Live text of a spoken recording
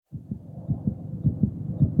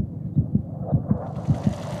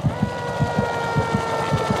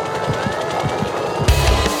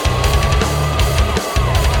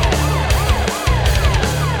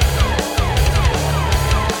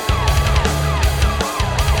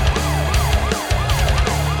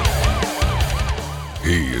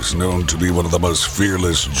is known to be one of the most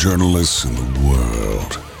fearless journalists in the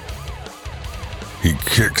world. He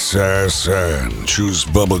kicks ass and chews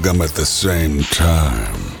bubblegum at the same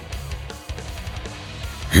time.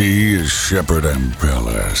 He is Shepard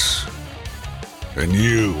Ambellas. And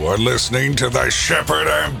you are listening to the Shepard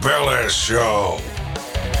Ambellas Show.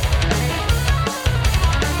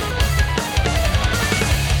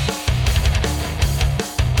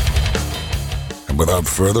 And without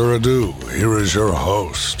further ado, here is your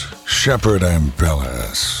host, Shepard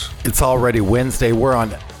Ambellas. It's already Wednesday. We're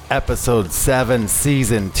on episode 7,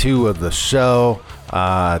 season 2 of the show.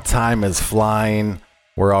 Time is flying.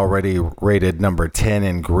 We're already rated number 10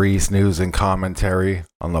 in Greece news and commentary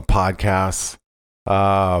on the podcast.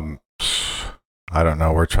 I don't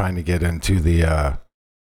know. We're trying to get into the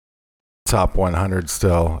top 100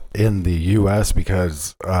 still in the U.S.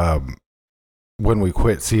 because when we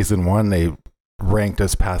quit season 1, they ranked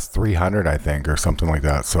us past 300, I think, or something like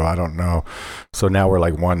that. So I don't know. So now we're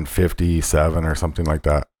like 157 or something like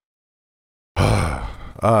that.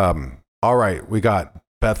 All right. We got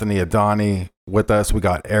Bethany Adani with us. We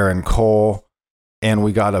got Aaron Cole, and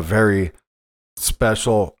we got a very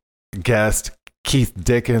special guest. Keith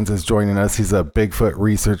Dickens is joining us. He's a Bigfoot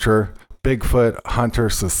researcher. Bigfoot Hunter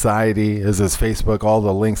Society is his Facebook. All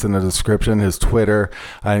the links in the description. His Twitter.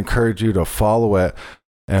 I encourage you to follow it.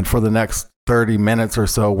 And for the next 30 minutes or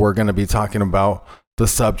so, we're going to be talking about the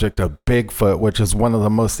subject of Bigfoot, which is one of the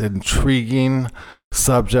most intriguing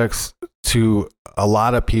subjects to a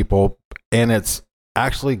lot of people, and it's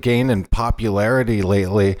actually gained in popularity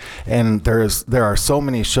lately. And there are so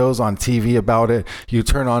many shows on TV about it. You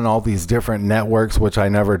turn on all these different networks, which I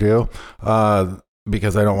never do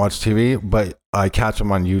because I don't watch TV, but I catch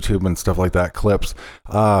them on YouTube and stuff like that, clips.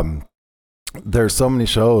 There's so many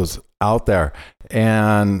shows out there,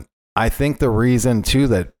 and I think the reason too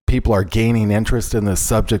that people are gaining interest in this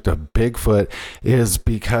subject of Bigfoot is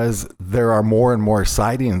because there are more and more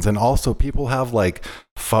sightings, and also people have like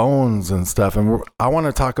phones and stuff. And I want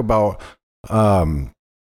to talk about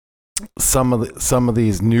some of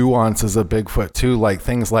these nuances of Bigfoot too, like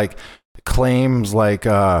things like claims like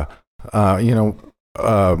when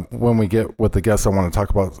we get with the guests, I want to talk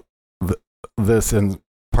about this in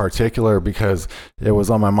particular because it was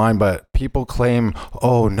on my mind. But people claim,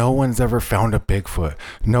 oh, no one's ever found a Bigfoot,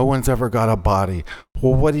 no one's ever got a body.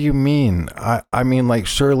 Well, what do you mean? I mean, like,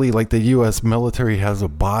 surely like the US military has a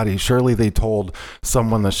body. Surely they told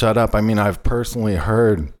someone to shut up. I mean, I've personally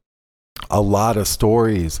heard a lot of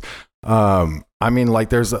stories. I mean,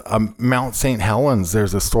 like there's a Mount St. Helens,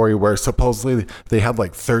 there's a story where supposedly they had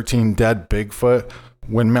like 13 dead Bigfoot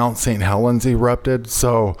when Mount St. Helens erupted.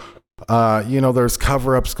 So there's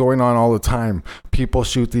cover-ups going on all the time. People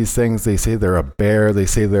shoot these things. They say they're a bear. They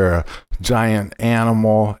say they're a giant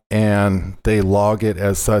animal, and they log it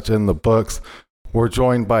as such in the books. We're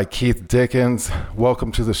joined by Keith Dickens.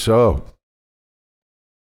 Welcome to the show.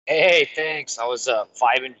 Hey, thanks. I was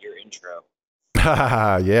vibing to your intro.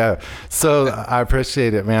 Yeah. So I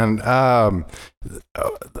appreciate it, man.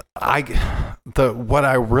 What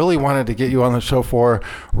I really wanted to get you on the show for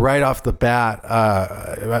right off the bat,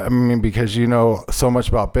 I mean, because you know so much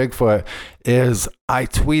about Bigfoot, is I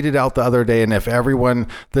tweeted out the other day, and if everyone,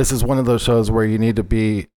 this is one of those shows where you need to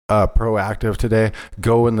be proactive today,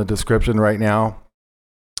 go in the description right now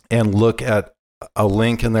and look at a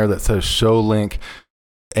link in there that says show link,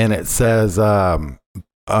 and it says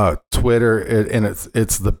Twitter, and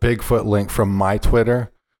it's the Bigfoot link from my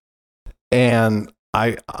Twitter, and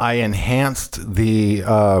I enhanced the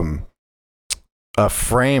a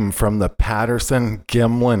frame from the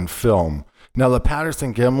Patterson-Gimlin film. Now, the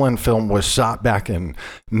Patterson-Gimlin film was shot back in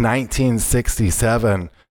 1967,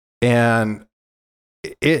 and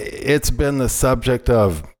it's been the subject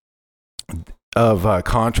of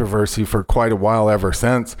controversy for quite a while ever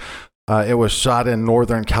since. It was shot in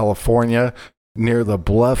Northern California, near the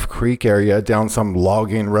Bluff Creek area, down some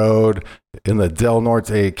logging road in the Del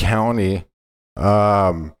Norte County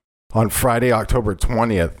on Friday, October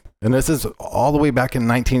 20th. And this is all the way back in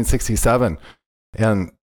 1967.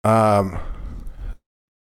 And,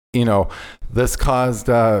 this caused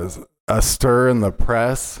a stir in the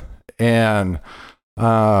press. And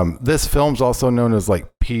this film's also known as like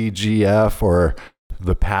PGF, or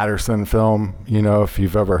the Patterson film, if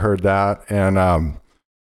you've ever heard that. And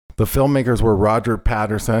the filmmakers were Roger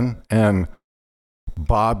Patterson and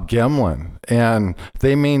Bob Gimlin, and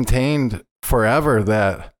they maintained forever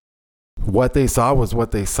that what they saw was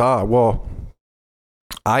what they saw. Well,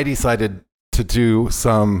 I decided to do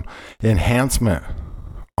some enhancement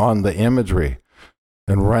on the imagery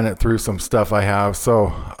and run it through some stuff I have.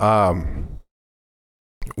 So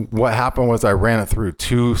what happened was I ran it through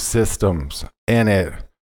 2 systems, and it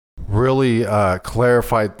really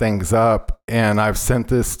clarified things up. And I've sent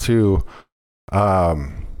this to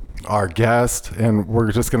our guest, and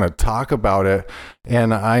we're just going to talk about it.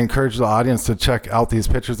 And I encourage the audience to check out these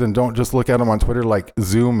pictures and don't just look at them on Twitter, like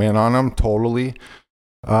zoom in on them totally.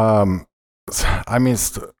 I mean,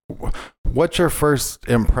 what's your first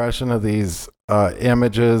impression of these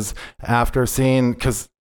images after seeing, because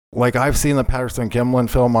like I've seen the Patterson Gimlin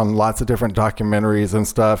film on lots of different documentaries and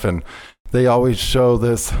stuff, and they always show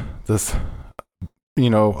this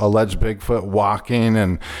alleged Bigfoot walking,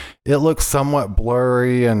 and it looks somewhat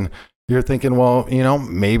blurry, and you're thinking, well,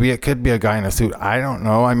 maybe it could be a guy in a suit. I don't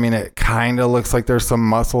know. I mean, it kind of looks like there's some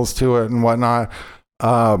muscles to it and whatnot.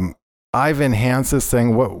 I've enhanced this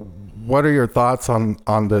thing. What are your thoughts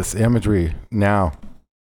on this imagery now?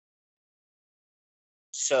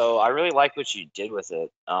 So I really like what you did with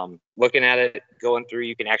it. Looking at it, going through,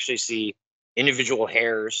 you can actually see individual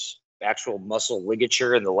hairs, actual muscle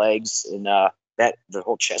ligature in the legs, and the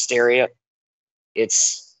whole chest area.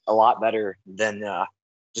 It's a lot better than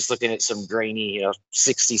just looking at some grainy,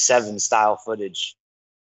 67 style footage.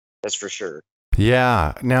 That's for sure.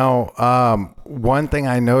 Yeah. Now, one thing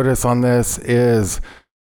I notice on this is,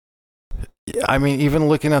 I mean, even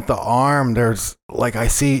looking at the arm, there's like, I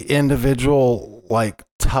see individual like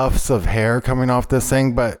tufts of hair coming off this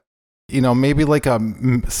thing, but maybe like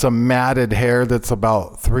some matted hair that's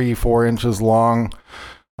about 3-4 inches long,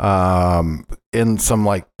 in some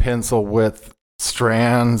like pencil width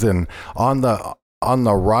strands. And on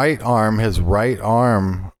the right arm, his right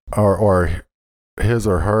arm, or his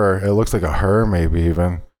or her, it looks like a her maybe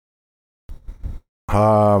even.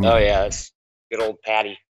 Oh yeah, it's good old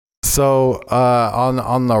Patty. So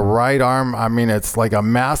on the right arm, I mean, it's like a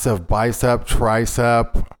massive bicep,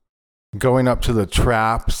 tricep, going up to the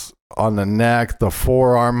traps on the neck, the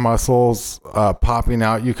forearm muscles popping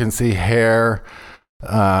out. You can see hair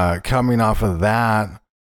coming off of that.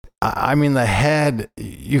 I mean, the head,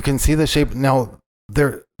 you can see the shape. Now,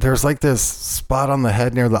 there's like this spot on the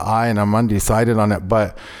head near the eye, and I'm undecided on it.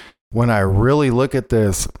 But when I really look at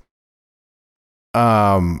this,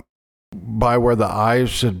 by where the eyes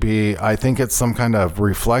should be, I think it's some kind of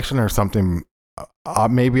reflection or something,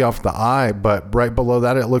 maybe off the eye, but right below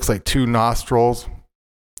that, it looks like 2 nostrils,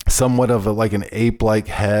 somewhat of like an ape-like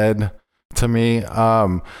head to me.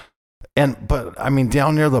 But I mean,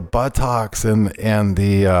 down near the buttocks and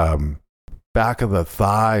the back of the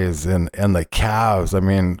thighs and the calves, I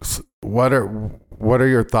mean, what are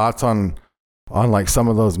your thoughts on like some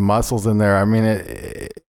of those muscles in there? I mean,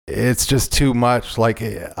 it's just too much. Like,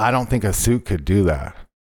 I don't think a suit could do that.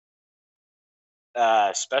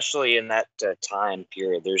 Especially in that time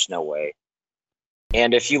period, there's no way.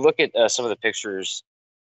 And if you look at some of the pictures,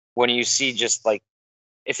 when you see just like,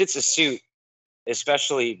 if it's a suit,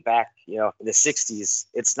 especially back, in the 60s,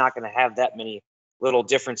 it's not going to have that many little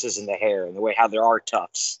differences in the hair and the way how there are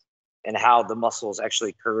tufts and how the muscles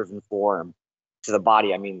actually curve and form to the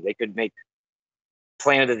body. I mean, they could make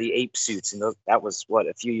Planet of the Apes suits, and that was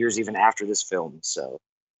a few years even after this film. So,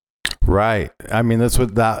 right. I mean,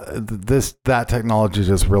 that technology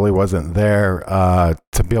just really wasn't there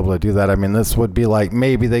to be able to do that. I mean, this would be like,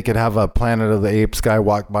 maybe they could have a Planet of the Apes guy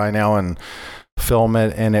walk by now and film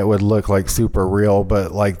it, and it would look like super real.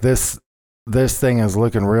 But like this thing is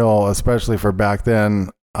looking real, especially for back then.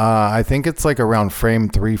 I think it's like around frame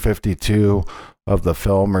 352 of the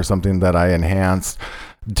film or something that I enhanced.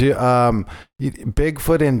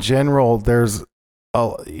 Bigfoot in general, there's a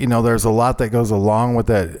lot that goes along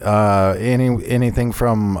with it. Anything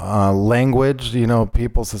from language,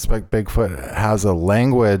 people suspect Bigfoot has a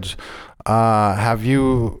language. Have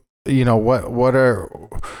you,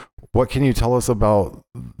 what can you tell us about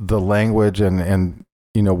the language and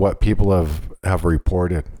what people have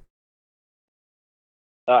reported?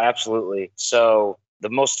 Absolutely. So the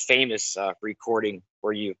most famous recording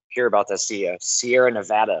where you hear about this, the Sierra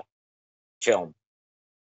Nevada film,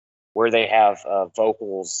 where they have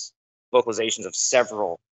vocalizations of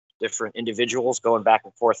several different individuals going back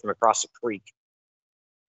and forth from across the creek.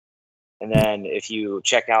 And then if you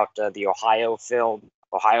check out the Ohio film,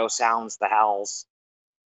 Ohio Sounds, the Howls,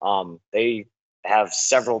 they have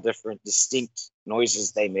several different distinct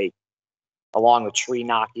noises they make, along with tree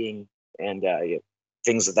knocking and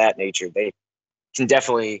things of that nature. They can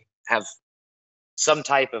definitely have some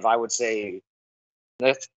type of, I would say,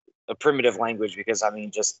 a primitive language, because I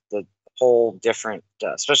mean, just the whole different,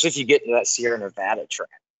 especially if you get into that Sierra Nevada track.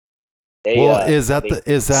 Is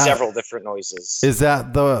that several different noises? Is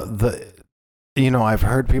that the I've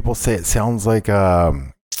heard people say it sounds like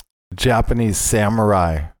Japanese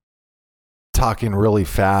samurai talking really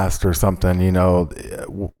fast or something,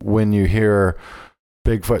 when you hear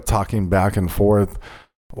Bigfoot talking back and forth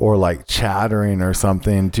or like chattering or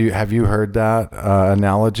something, have you heard that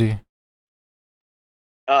analogy?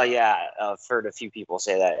 Oh yeah, I've heard a few people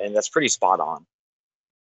say that, and that's pretty spot on.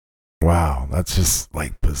 Wow, that's just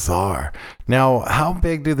like bizarre. Now, how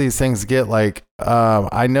big do these things get? Like,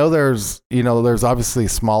 I know there's obviously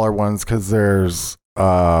smaller ones because there's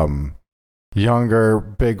younger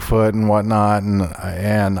Bigfoot and whatnot,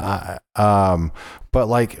 but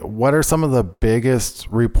like, what are some of the biggest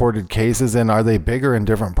reported cases, and are they bigger in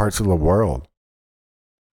different parts of the world?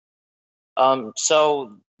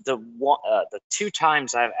 So the two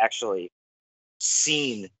times I've actually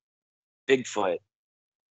seen Bigfoot,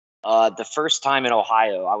 the first time in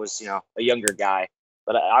Ohio, I was, a younger guy,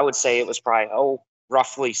 but I would say it was probably,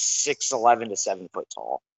 roughly 6'11" to 7 foot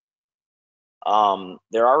tall.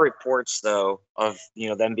 There are reports though of,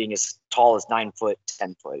 them being as tall as 9 foot,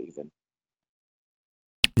 10 foot even.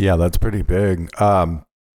 Yeah, that's pretty big.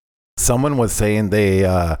 Someone was saying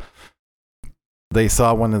they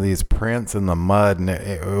saw one of these prints in the mud, and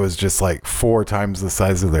it was just like 4 times the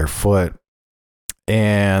size of their foot.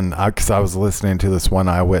 And because I was listening to this one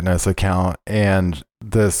eyewitness account, and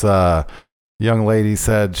this young lady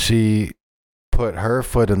said she put her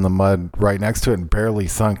foot in the mud right next to it and barely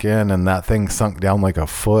sunk in, and that thing sunk down like a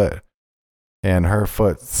foot, and her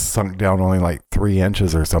foot sunk down only like 3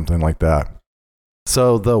 inches or something like that.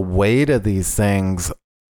 So the weight of these things,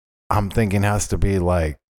 I'm thinking, has to be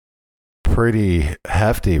like pretty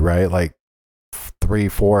hefty, right? Like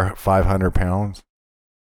 300, 400, 500 pounds.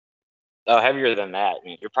 Oh, heavier than that. I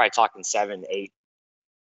mean, you're probably talking 7, 8.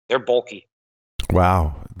 They're bulky.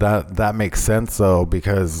 Wow, that makes sense though,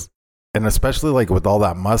 because, and especially like with all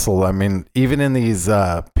that muscle. I mean, even in these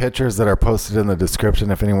pictures that are posted in the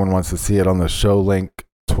description, if anyone wants to see it on the show link,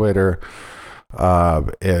 Twitter,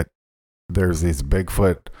 there's these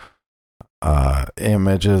Bigfoot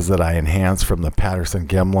images that I enhanced from the Patterson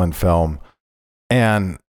Gimlin film,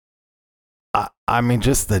 and I mean,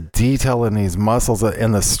 just the detail in these muscles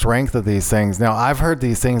and the strength of these things. Now, I've heard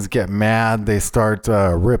these things get mad. They start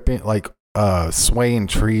ripping, like swaying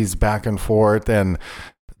trees back and forth. And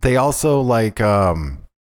they also like kind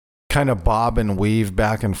of bob and weave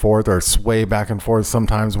back and forth or sway back and forth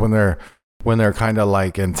sometimes when they're kind of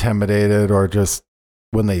like intimidated, or just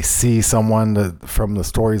when they see someone from the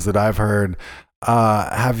stories that I've heard.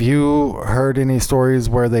 Have you heard any stories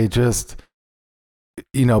where they just,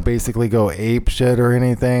 basically go ape shit or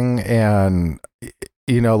anything? And,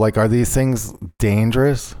 like, are these things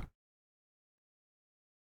dangerous?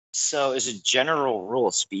 So, as a general rule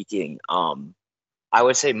of speaking, I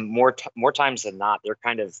would say more times than not, they're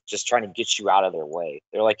kind of just trying to get you out of their way.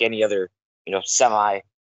 They're like any other, I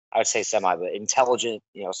would say semi, but intelligent,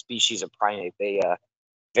 species of primate. They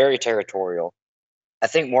very territorial. I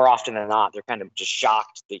think more often than not, they're kind of just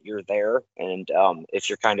shocked that you're there, and if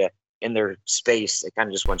you're kind of in their space, they kind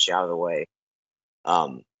of just want you out of the way.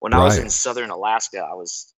 When I was in southern Alaska, I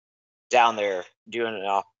was down there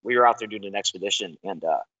we were out there doing an expedition, and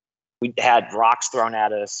we had rocks thrown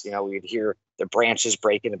at us. We'd hear the branches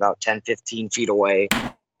breaking about 10, 15 feet away.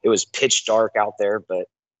 It was pitch dark out there, but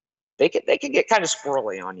they could get kind of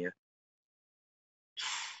squirrely on you.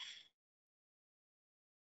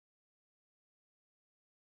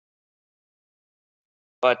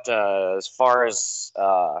 But as far as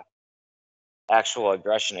actual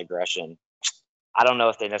aggression, I don't know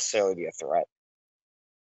if they necessarily be a threat.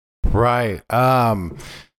 Right. The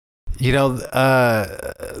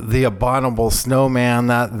abominable snowman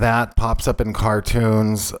that pops up in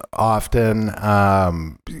cartoons often,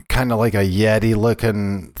 kind of like a Yeti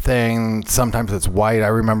looking thing. Sometimes it's white. I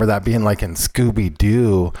remember that being like in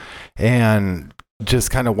Scooby-Doo, and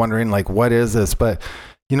just kind of wondering like, what is this? But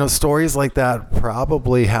stories like that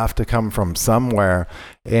probably have to come from somewhere.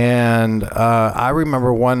 And I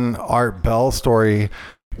remember one Art Bell story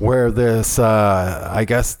where this, I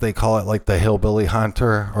guess they call it like the hillbilly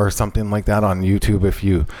hunter or something like that on YouTube if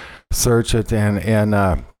you search it.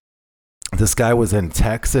 And this guy was in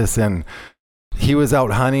Texas, and he was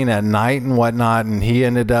out hunting at night and whatnot, and he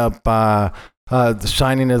ended up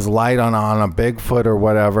shining his light on a Bigfoot or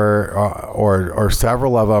whatever, or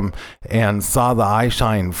several of them, and saw the eye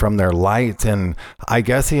shine from their lights. And I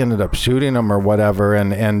guess he ended up shooting them or whatever,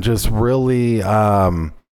 and just really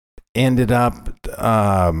ended up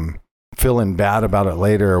feeling bad about it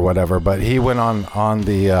later or whatever. But he went on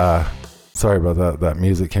the sorry about that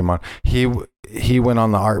music came on. He went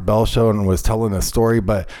on the Art Bell show and was telling a story,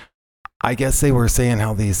 but I guess they were saying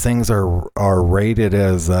how these things are rated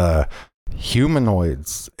as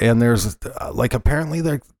humanoids, and there's like apparently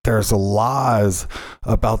there's laws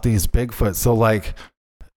about these Bigfoot. So like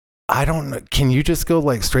I don't know, can you just go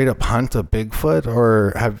like straight up hunt a Bigfoot,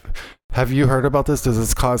 or have you heard about this? Does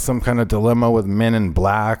this cause some kind of dilemma with Men in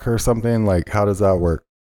Black or something? Like how does that work?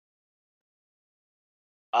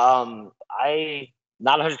 I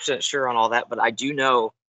not 100% sure on all that, but I do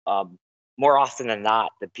know more often than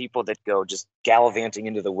not, the people that go just gallivanting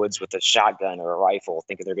into the woods with a shotgun or a rifle,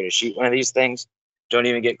 thinking they're going to shoot one of these things, don't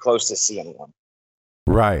even get close to seeing one.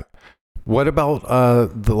 Right. What about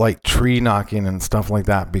the like tree knocking and stuff like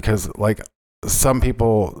that? Because like some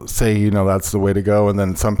people say, you know, that's the way to go, and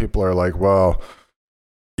then some people are like, well,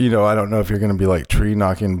 you know, I don't know if you're going to be like tree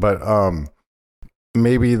knocking, but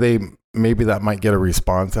maybe that might get a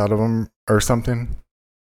response out of them or something.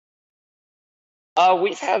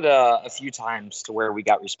 We've had a few times to where we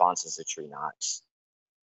got responses to tree knocks.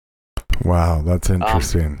 Wow, that's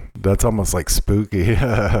interesting. That's almost like spooky.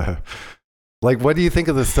 Like, what do you think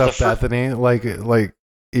of this stuff, Bethany? Like,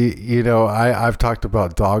 you know, I've talked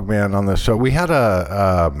about Dogman on the show. We had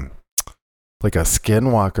like a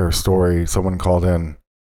skinwalker story. Someone called in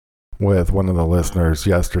with one of the listeners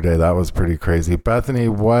yesterday. That was pretty crazy. Bethany,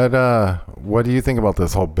 what do you think about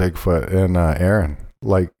this whole Bigfoot and Aaron?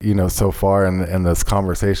 Like, you know, so far in this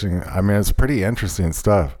conversation, I mean, it's pretty interesting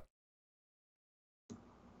stuff.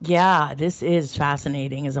 Yeah, this is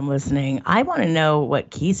fascinating as I'm listening. I want to know what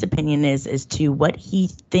Keith's opinion is as to what he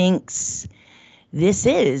thinks this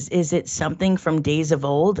is. Is it something from days of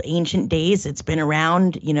old, ancient days? It's been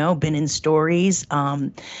around, you know, been in stories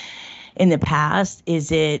in the past.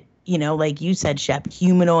 Is it, you know, like you said, Shep,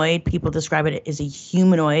 humanoid? People describe it as a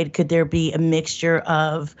humanoid. Could there be a mixture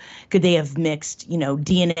of, could they have mixed, you know,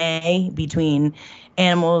 DNA between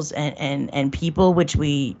animals and people, which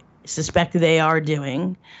we suspect they are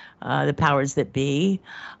doing, the powers that be?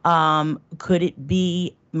 Could it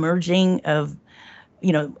be merging of,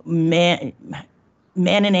 you know, man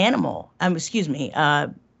and animal?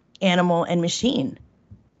 Animal and machine.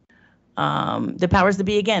 The powers that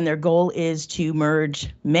be, again, their goal is to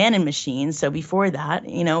merge man and machine. So before that,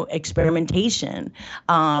 you know, experimentation.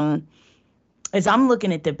 As I'm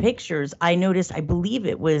looking at the pictures, I noticed, I believe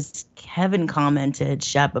it was Kevin commented,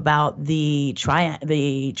 Shep, about the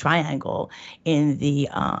triangle in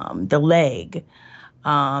the leg.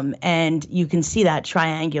 And you can see that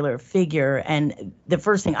triangular figure. And the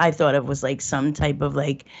first thing I thought of was like some type of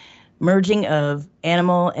like merging of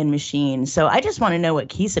animal and machine. So I just want to know what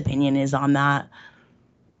Keith's opinion is on that.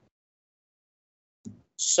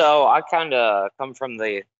 So I kind of come from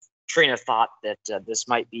the train of thought that this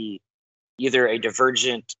might be either a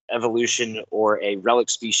divergent evolution or a relic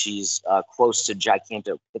species close to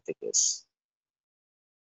Gigantopithecus.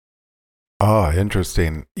 Oh,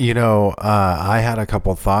 interesting. You know, I had a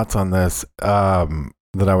couple thoughts on this that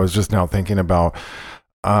I was just now thinking about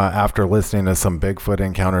after listening to some Bigfoot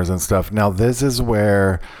encounters and stuff. Now, this is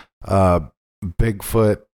where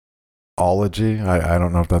Bigfootology, I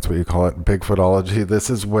don't know if that's what you call it, Bigfootology. This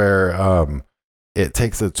is where it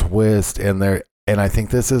takes a twist, and I think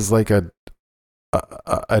this is like an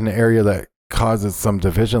area that causes some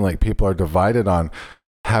division, like people are divided on.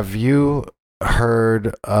 Have you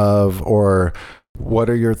heard of, or what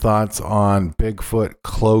are your thoughts on Bigfoot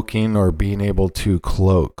cloaking or being able to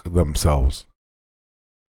cloak themselves?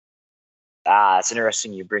 It's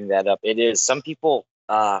interesting you bring that up. It is. Some people,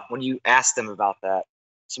 when you ask them about that,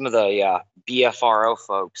 some of the BFRO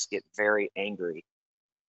folks get very angry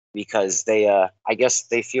because they, I guess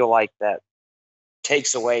they feel like that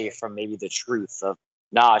takes away from maybe the truth of,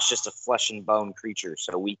 it's just a flesh and bone creature,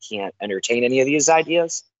 so we can't entertain any of these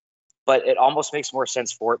ideas. But it almost makes more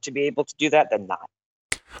sense for it to be able to do that than not.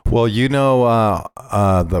 Well, you know,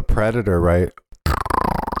 the Predator, right?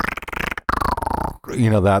 You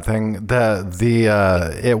know that thing,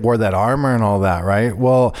 it wore that armor and all that, right?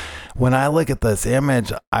 Well, when I look at this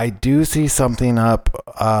image, I do see something up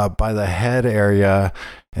by the head area,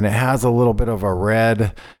 and it has a little bit of a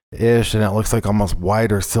red-ish, and it looks like almost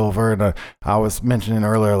white or silver. And I was mentioning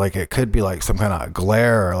earlier, like it could be like some kind of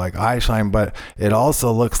glare or like eye shine, but it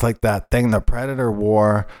also looks like that thing the Predator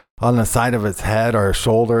wore on the side of its head or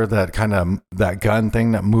shoulder, that kind of that gun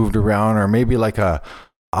thing that moved around, or maybe like a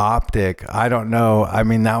optic. I don't know. I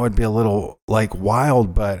mean, that would be a little like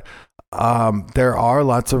wild, but there are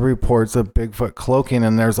lots of reports of Bigfoot cloaking,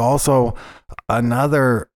 and there's also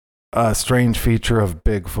another strange feature of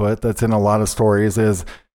Bigfoot that's in a lot of stories is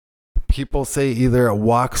people say either it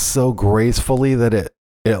walks so gracefully that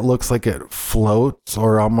it looks like it floats,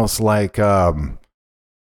 or almost like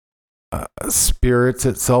spirits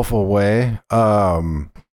itself away.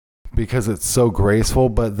 because it's so graceful.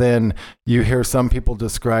 But then you hear some people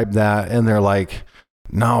describe that and they're like,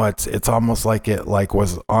 no, it's almost like it like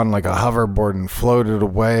was on like a hoverboard and floated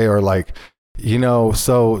away, or like,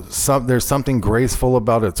 so there's something graceful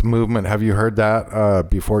about its movement. Have you heard that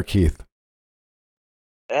before, Keith?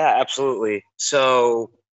 Yeah, absolutely.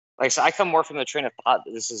 So, like I said, I come more from the train of thought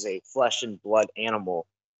that this is a flesh and blood animal,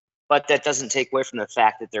 but that doesn't take away from the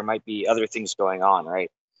fact that there might be other things going on,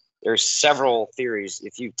 right? There's several theories.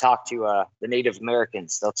 If you talk to the Native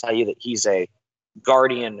Americans, they'll tell you that he's a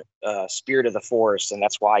guardian spirit of the forest, and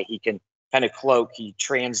that's why he can kind of cloak, he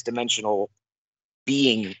trans-dimensional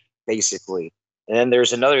being, basically. And then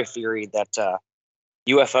there's another theory that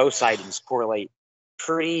UFO sightings correlate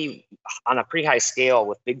on a pretty high scale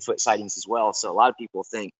with Bigfoot sightings as well. So a lot of people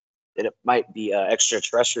think that it might be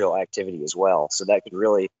extraterrestrial activity as well. So that could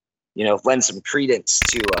really, lend some credence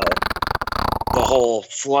to the whole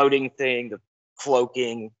floating thing, the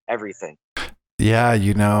cloaking, everything. Yeah,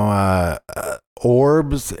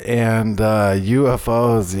 orbs and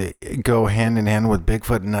UFOs go hand in hand with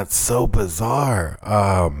Bigfoot, and that's so bizarre.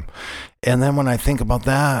 And then when I think about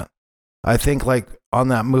that, I think like on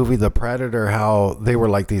that movie, The Predator, how they were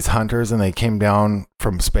like these hunters and they came down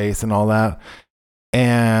from space and all that.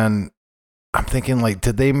 And I'm thinking like,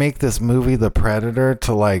 did they make this movie, The Predator,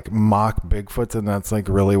 to like mock Bigfoots, and that's like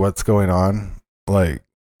really what's going on? Like,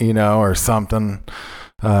 or something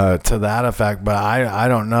to that effect. But I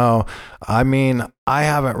don't know. I mean, I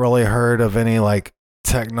haven't really heard of any like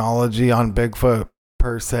technology on Bigfoot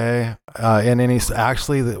per se.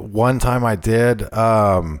 Actually, the one time I did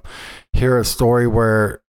hear a story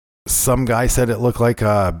where some guy said it looked like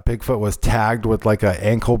Bigfoot was tagged with like an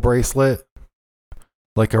ankle bracelet,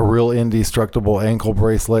 like a real indestructible ankle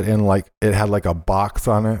bracelet, and like it had like a box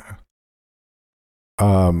on it,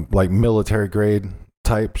 like military grade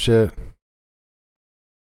type shit.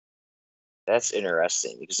 That's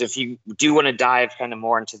interesting, because if you do want to dive kind of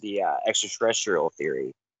more into the extraterrestrial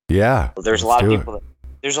theory, there's a lot of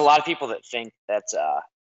people that think that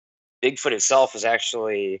Bigfoot itself is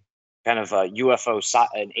actually kind of a UFO,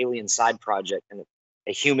 an alien side project, and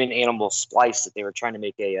a human animal splice that they were trying to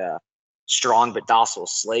make a strong but docile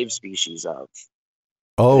slave species of.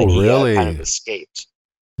 Oh, really? Kind of escaped.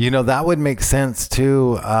 That would make sense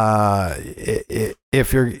too.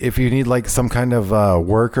 If you need like some kind of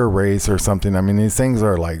worker race or something. I mean, these things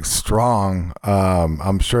are like strong.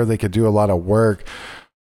 I'm sure they could do a lot of work.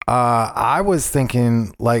 I was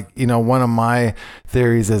thinking like, one of my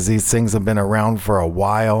theories is these things have been around for a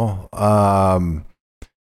while.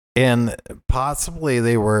 And possibly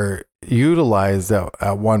they were utilized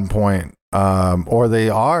at one point. Or they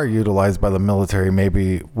are utilized by the military.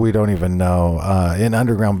 Maybe we don't even know, in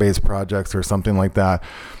underground base projects or something like that.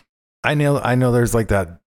 I know there's like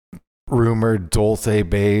that rumored Dulce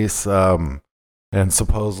base, and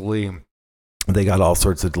supposedly they got all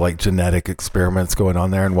sorts of like genetic experiments going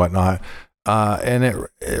on there and whatnot. And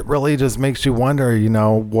it really just makes you wonder,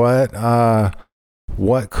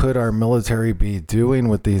 what could our military be doing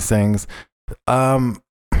with these things?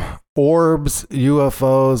 Orbs,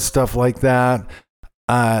 UFOs, stuff like that.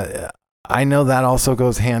 I know that also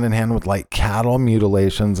goes hand in hand with like cattle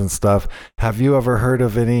mutilations and stuff. Have you ever heard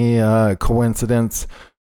of any coincidence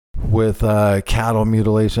with cattle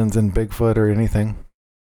mutilations and Bigfoot or anything?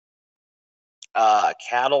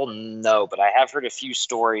 Cattle, no, but I have heard a few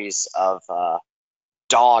stories of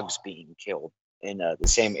dogs being killed in the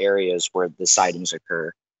same areas where the sightings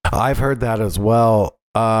occur. I've heard that as well.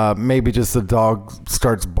 Maybe just the dog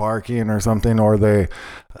starts barking or something, or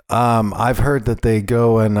I've heard that they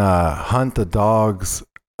go and hunt the dogs.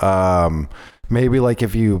 Maybe like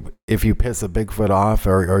if you piss a Bigfoot off,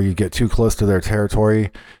 or you get too close to their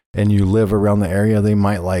territory and you live around the area, they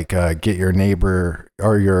might like get your neighbor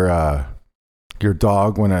or your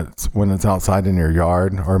dog when it's outside in your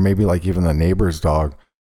yard, or maybe like even the neighbor's dog.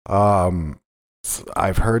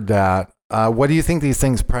 I've heard that. What do you think these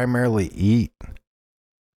things primarily eat?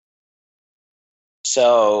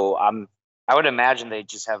 So I would imagine they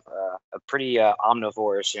just have a pretty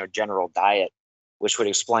omnivorous, general diet, which would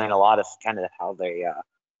explain a lot of kind of how they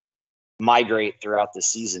migrate throughout the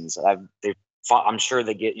seasons. I'm sure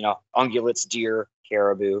they get, ungulates, deer,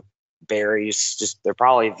 caribou, berries. They're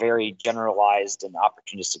probably very generalized and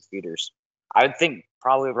opportunistic feeders. I would think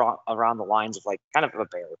probably around the lines of like kind of a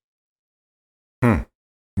bear.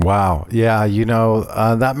 Wow. Yeah.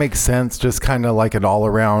 That makes sense. Just kind of like an all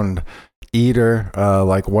around eater,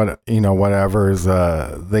 like whatever's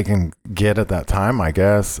they can get at that time, I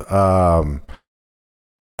guess.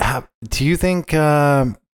 Do you think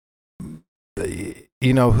who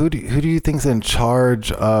do you think's in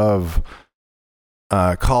charge of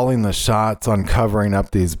calling the shots on covering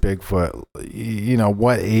up these Bigfoot,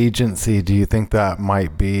 what agency do you think that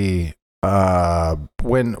might be?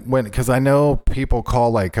 Because I know people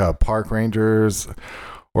call like park rangers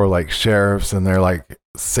or like sheriffs, and they're like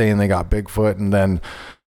saying they got Bigfoot, and then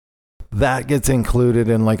that gets included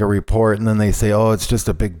in like a report, and then they say, oh, it's just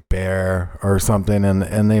a big bear or something,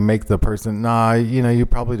 and they make the person, you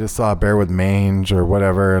probably just saw a bear with mange or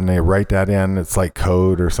whatever, and they write that in. It's like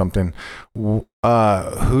code or something.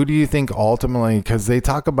 Who do you think ultimately, because they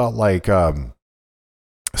talk about like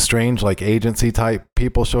strange like agency type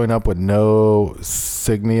people showing up with no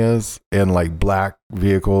signias and like black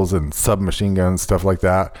vehicles and submachine guns, stuff like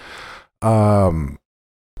that.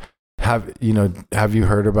 Have you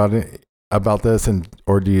heard about this, and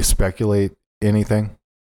or do you speculate anything?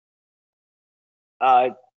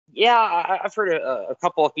 Yeah, I've heard a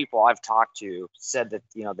couple of people I've talked to said that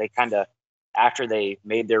they kind of, after they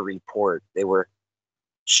made their report, they were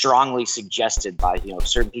strongly suggested by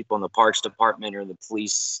certain people in the parks department or the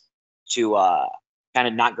police to kind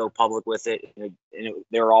of not go public with it.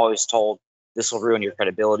 They were always told, this will ruin your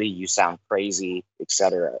credibility, you sound crazy, et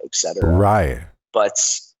cetera, et cetera. Right. But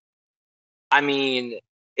I mean,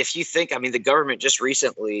 if you think, the government just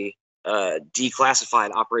recently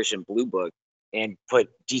declassified Operation Blue Book and put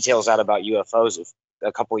details out about UFOs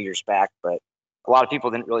a couple of years back, but a lot of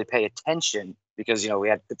people didn't really pay attention because we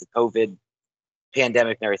had the COVID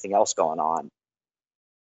pandemic and everything else going on.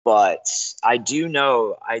 But I do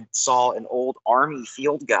know I saw an old Army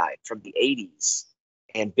field guide from the 80s,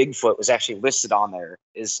 and Bigfoot was actually listed on there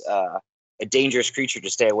as a dangerous creature to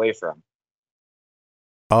stay away from.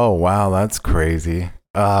 Oh, wow. That's crazy.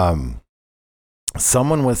 Someone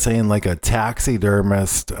was saying like a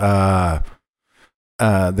taxidermist, they're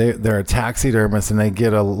a taxidermist, and they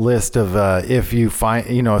get a list of, if you find,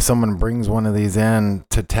 if someone brings one of these in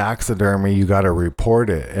to taxidermy, you got to report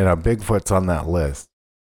it. And a Bigfoot's on that list.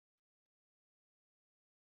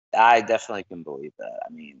 I definitely can believe that.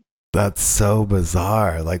 That's so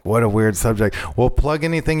bizarre. Like, what a weird subject. Well, plug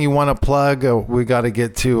anything you want to plug. We got to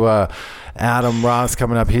get to Adam Ross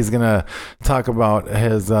coming up. He's going to talk about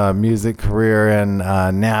his music career in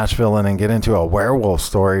Nashville and then get into a werewolf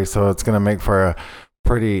story. So it's going to make for a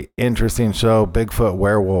pretty interesting show, Bigfoot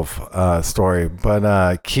werewolf story.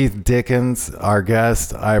 But Keith Dickens, our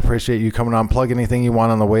guest, I appreciate you coming on. Plug anything you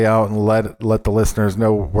want on the way out, and let the listeners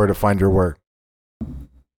know where to find your work.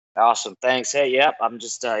 Awesome. Thanks. Hey, yep. I'm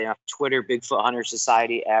just Twitter, Bigfoot Hunter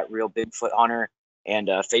Society, at Real Bigfoot Hunter, and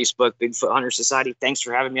Facebook, Bigfoot Hunter Society. Thanks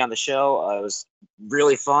for having me on the show. It was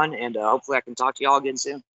really fun, and hopefully I can talk to y'all again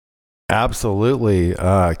soon. Absolutely.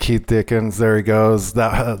 Keith Dickens, there he goes.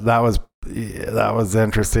 That was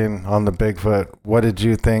interesting on the Bigfoot. What did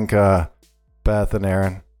you think, Beth and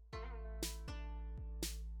Aaron?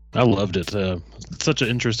 I loved it. It's such an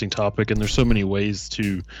interesting topic, and there's so many ways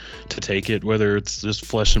to take it, whether it's just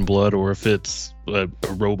flesh and blood, or if it's a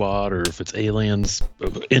robot, or if it's aliens,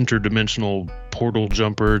 interdimensional portal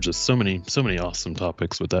jumper. Just so many awesome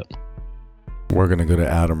topics with that. We're gonna go to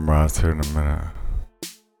Adam Ross here in a minute.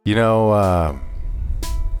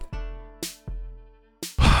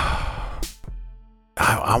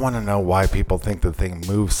 I want to know why people think the thing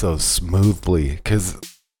moves so smoothly, because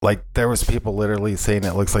like there was people literally saying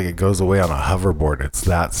it looks like it goes away on a hoverboard. It's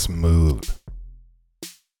that smooth.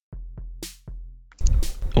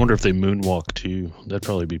 I wonder if they moonwalk too. That'd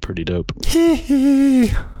probably be pretty dope.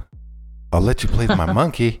 I'll let you play my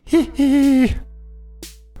monkey.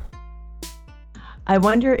 I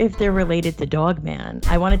wonder if they're related to Dogman.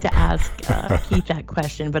 I wanted to ask Keith that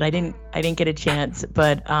question, but I didn't get a chance.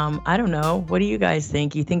 But I don't know. What do you guys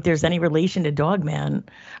think? You think there's any relation to Dogman?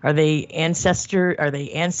 Are they ancestors?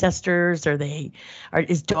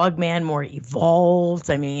 Is Dogman more evolved?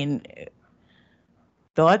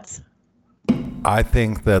 Thoughts? I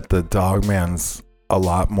think that the Dogman's a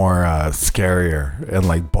lot more scarier and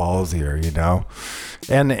like ballsier,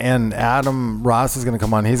 And Adam Ross is going to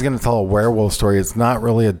come on. He's going to tell a werewolf story. It's not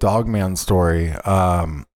really a Dogman story.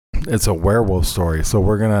 It's a werewolf story. So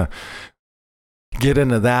we're going to get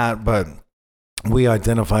into that, but we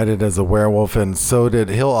identified it as a werewolf, and so did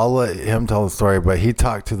I'll let him tell the story, but he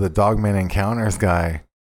talked to the Dogman Encounters guy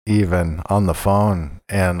even on the phone,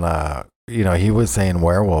 and he was saying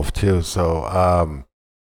werewolf too. So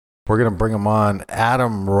we're going to bring him on.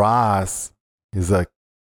 Adam Ross is a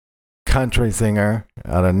country singer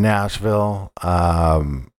out of Nashville.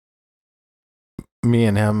 He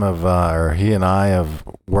and I have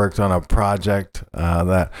worked on a project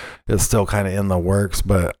that is still kind of in the works,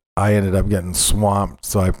 but I ended up getting swamped,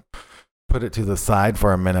 so I put it to the side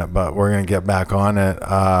for a minute, but we're going to get back on it.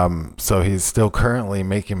 So he's still currently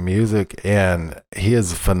making music, and he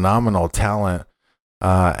is a phenomenal talent.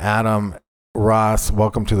 Adam Ross,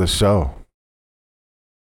 welcome to the show.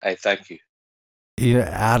 Hey, thank you. Yeah,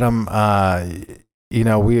 Adam,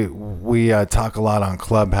 we talk a lot on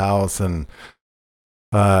Clubhouse, and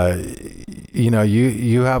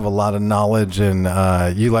you have a lot of knowledge,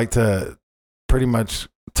 and you like to pretty much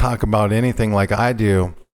talk about anything like I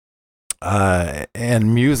do.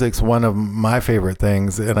 And music's one of my favorite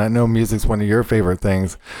things, and I know music's one of your favorite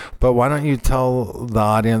things. But why don't you tell the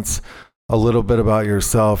audience a little bit about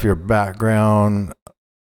yourself, your background,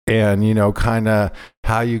 and kind of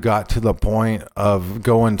how you got to the point of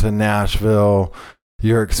going to Nashville,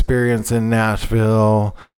 your experience in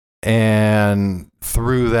Nashville, and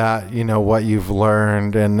through that, what you've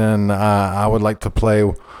learned. And then I would like to play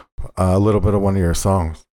a little bit of one of your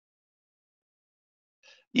songs.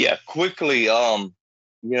 Yeah, quickly. I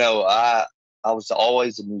was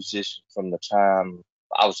always a musician from the time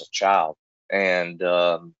I was a child, and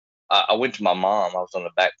I went to my mom. I was on the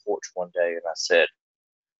back porch one day, and I said,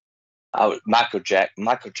 Michael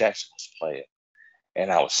Jackson was playing,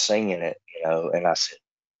 and I was singing it, and I said,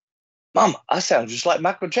 "Mama, I sound just like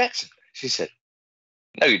Michael Jackson." She said,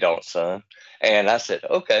 "No, you don't, son." And I said,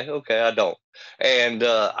 "Okay, I don't." And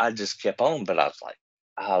I just kept on, but I was like,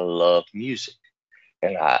 I love music.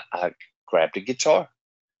 And I grabbed a guitar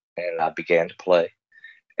and I began to play.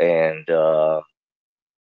 And I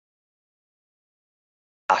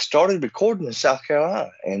started recording in South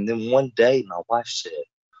Carolina. And then one day my wife said,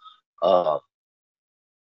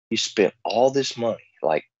 "You spent all this money,"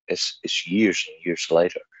 like it's years and years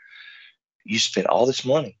later. "You spent all this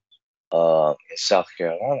money in South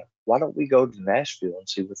Carolina. Why don't we go to Nashville and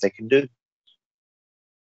see what they can do?"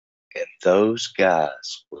 And those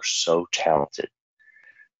guys were so talented.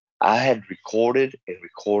 I had recorded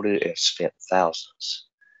and spent thousands.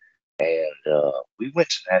 And we went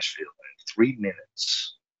to Nashville in 3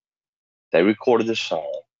 minutes. They recorded the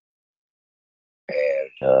song,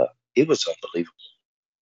 and it was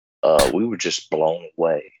unbelievable. We were just blown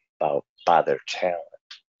away by their talent.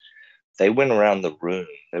 They went around the room.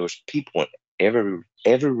 There was people in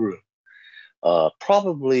every room,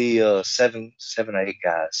 probably 7, 8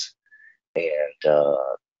 guys, and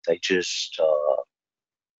they just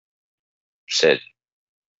said,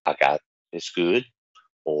 "I got it's good,"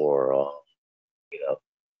 or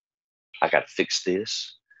 "I got to fix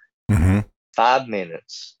this." Mm-hmm. 5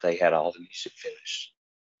 minutes, they had all the music finished.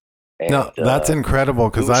 And, no, that's incredible,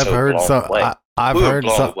 because we were I've so heard blown some. away. I've We were heard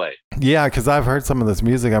blown some. away. Yeah, because I've heard some of this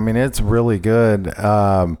music. I mean, it's really good.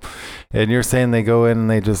 And you're saying they go in and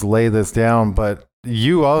they just lay this down, but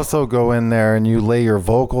you also go in there and you lay your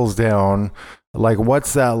vocals down. Like,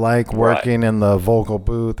 what's that like working in the vocal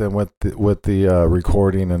booth and with the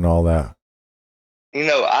recording and all that?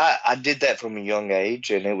 I did that from a young age,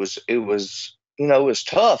 and it was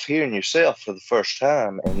tough hearing yourself for the first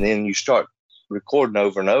time, and then you start recording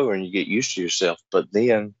over and over, and you get used to yourself. But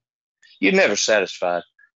then you're never satisfied.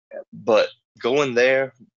 But going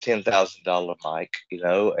there, $10,000 mic,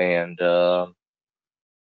 and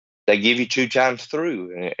they give you 2 times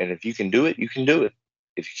through, and if you can do it, you can do it.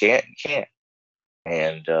 If you can't, you can't.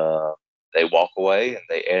 And they walk away and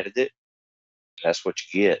they edit it. That's what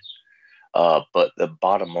you get. But the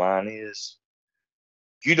bottom line is,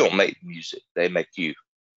 you don't make music; they make you.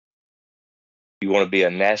 You want to be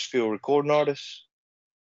a Nashville recording artist?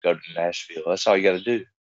 Go to Nashville. That's all you got to do.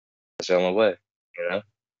 That's the only way.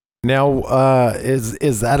 Now,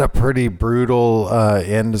 is that a pretty brutal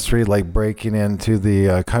industry, like breaking into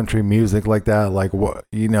the country music like that? Like, what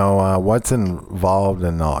what's involved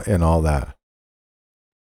in all that?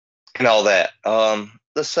 And all that.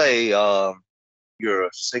 Let's say you're a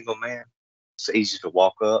single man. It's easy to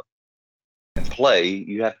walk up and play.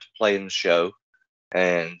 You have to play in the show,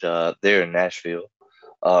 and there in Nashville,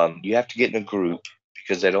 you have to get in a group,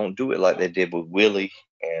 because they don't do it like they did with Willie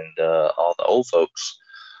and all the old folks.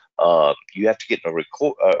 You have to get in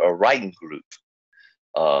a writing group.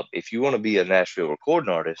 If you want to be a Nashville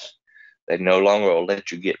recording artist, they no longer will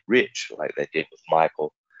let you get rich like they did with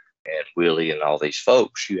Michael and Willie and all these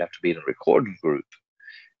folks. You have to be in a recording group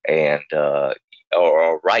and or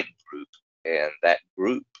a writing group, and that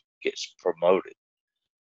group gets promoted.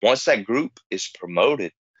 Once that group is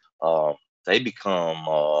promoted, they become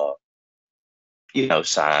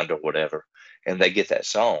signed or whatever, and they get that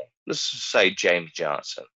song. Let's just say James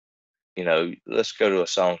Johnson. Let's go to a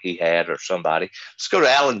song he had, or somebody. Let's go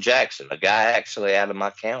to Alan Jackson, a guy actually out of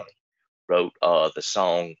my county, wrote the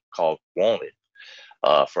song called "Wanted"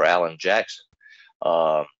 for Alan Jackson.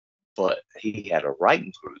 But he had a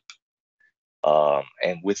writing group,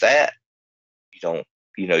 And with that,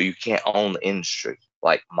 you can't own the industry.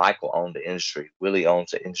 Like Michael owned the industry. Willie owns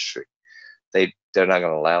the industry. They're not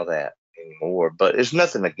going to allow that anymore. But it's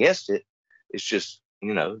nothing against it. It's just,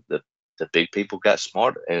 the big people got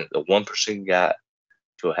smarter, and the 1% got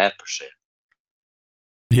to a 0.5%.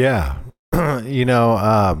 Yeah.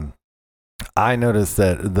 I noticed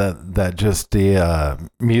that just the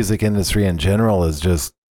music industry in general is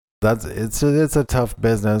just it's a tough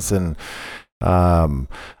business, and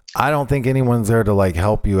I don't think anyone's there to like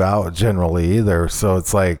help you out generally either. So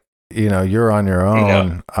it's like, you're on your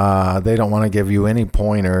own. They don't want to give you any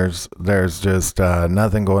pointers. There's just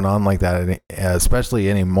nothing going on like that, especially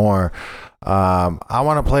anymore. I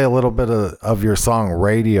want to play a little bit of your song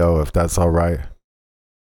Radio, if that's all right.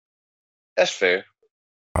 That's fair.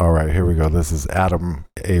 All right, here we go. This is Adam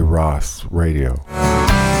A. Ross, Radio.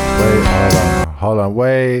 Wait, hold on.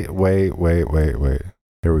 Wait.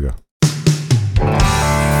 Here we go.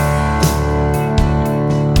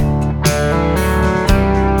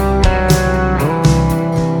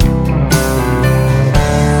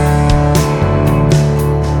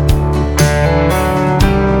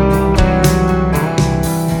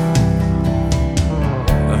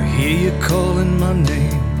 I hear you calling my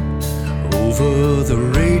name over the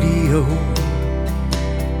radio.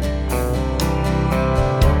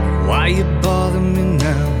 Why you bother me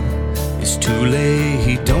now? It's too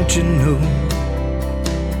late, don't you know?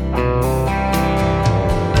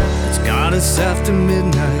 It's got us after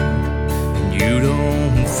midnight, and you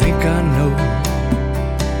don't think I know.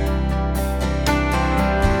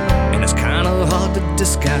 And it's kind of hard to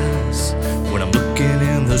disguise when I'm looking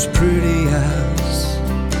in those pretty eyes.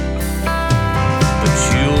 But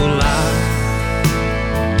you'll lie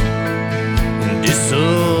and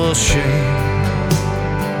disassociate,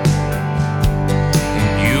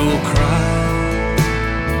 and you'll cry,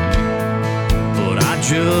 but I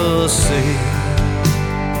just say,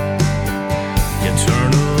 you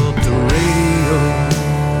turn up the radio.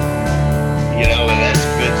 And that's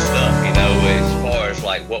good stuff, as far as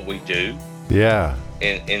like what we do. Yeah.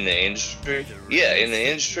 In the industry. Yeah, in the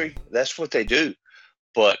industry, that's what they do.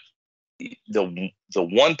 But the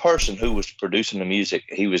one person who was producing the music,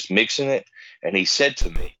 he was mixing it, and he said to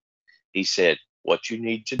me, what you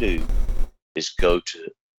need to do is go to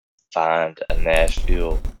find a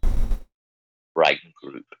Nashville writing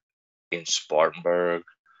group in Spartanburg,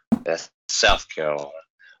 that's South Carolina,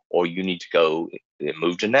 or you need to go and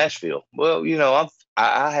move to Nashville. Well,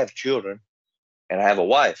 I have children and I have a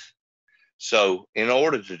wife. So in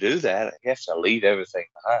order to do that, I have to leave everything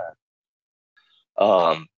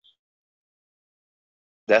behind.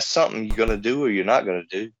 That's something you're going to do or you're not going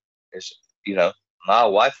to do. It's, my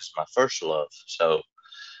wife is my first love. So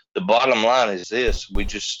the bottom line is this: we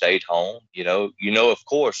just stayed home. Of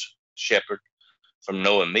course, Shepherd, from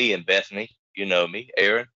knowing me, and Bethany, you know me,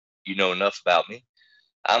 Aaron, you know enough about me.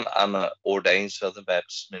 I'm an ordained Southern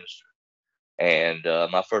Baptist minister, and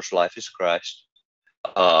my first life is Christ.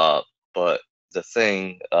 But the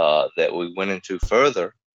thing that we went into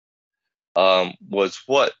further was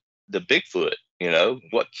what the Bigfoot,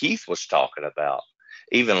 what Keith was talking about.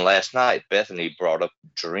 Even last night, Bethany brought up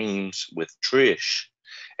dreams with Trish,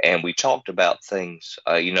 and we talked about things.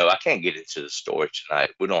 I can't get into the story tonight.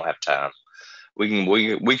 We don't have time. We can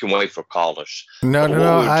wait for callers. No.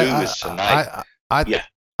 Yeah.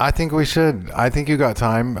 I think we should. I think you got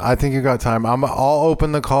time. I'll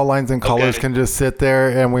open the call lines, and callers can just sit there,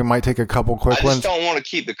 and we might take a couple quick ones. I just don't want to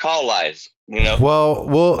keep the call lines.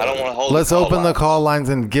 Well, I don't want to hold. Let's open the call lines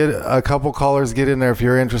and get a couple callers. Get in there if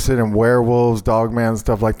you're interested in werewolves, Dogman,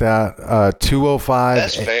 stuff like that. 205.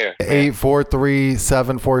 That's fair.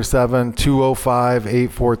 843-747.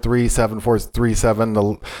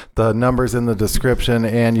 205-843-7437. The number's in the description,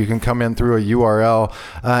 and you can come in through a URL.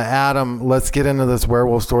 Adam, let's get into this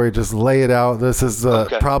werewolf story. Just lay it out. This is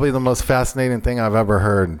probably the most fascinating thing I've ever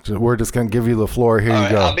heard. We're just gonna give you the floor. Here you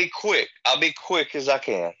go. I'll be quick as I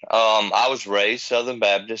can. I was raised Southern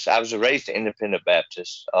Baptist. I was raised Independent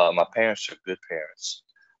Baptist. My parents are good parents.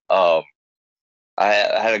 I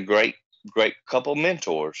had a great couple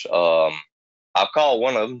mentors. I call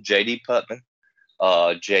one of them J.D. Putman,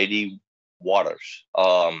 J.D. Waters.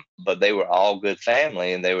 But they were all good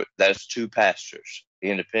family, and that's two pastors,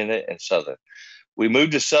 Independent and Southern. We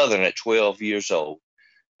moved to Southern at 12 years old,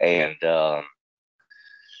 and my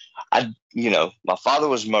father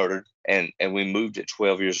was murdered, and we moved at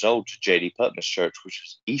 12 years old to J.D. Putman's church, which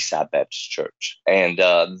was Eastside Baptist Church. And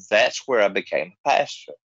that's where I became a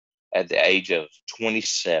pastor at the age of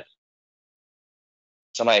 27.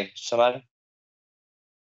 Somebody?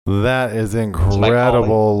 That is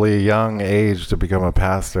incredibly young age to become a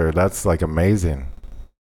pastor. That's like amazing.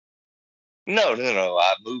 No.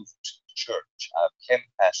 I moved to church. I became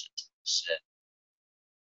a pastor.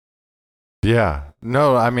 Yeah.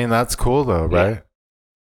 No, I mean, that's cool though, right?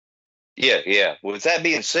 Yeah. With that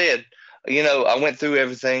being said, I went through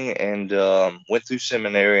everything and went through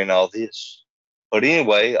seminary and all this. But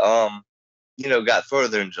anyway, got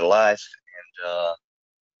further into life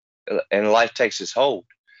and life takes its hold.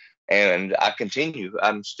 And I continue.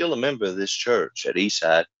 I'm still a member of this church at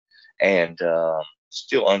Eastside and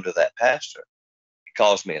still under that pastor. He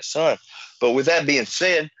calls me a son. But with that being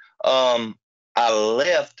said, I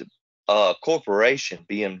left a corporation,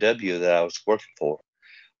 BMW, that I was working for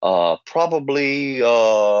probably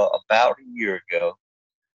about a year ago.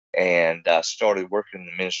 And I started working in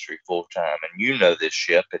the ministry full time. And you know this,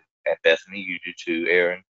 Shep, and Bethany, you do too,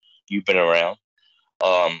 Aaron. You've been around.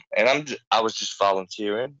 And I was just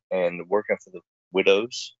volunteering and working for the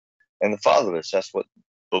widows and the fatherless. That's what the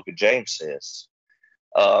book of James says.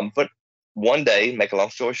 But one day, make a long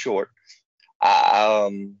story short, I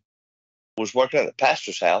was working at the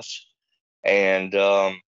pastor's house and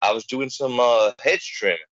I was doing some hedge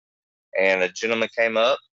trimming. And a gentleman came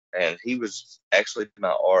up and he was actually my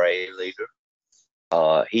RA leader.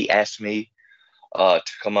 He asked me to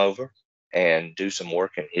come over and do some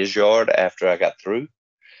work in his yard after I got through.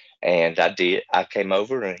 And I did. I came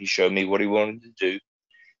over and he showed me what he wanted to do.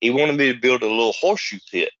 He wanted me to build a little horseshoe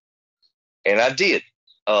pit. And I did.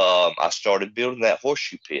 I started building that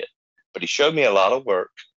horseshoe pit. But he showed me a lot of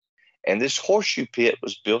work. And this horseshoe pit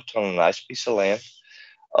was built on a nice piece of land.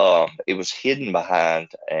 It was hidden behind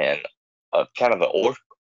kind of an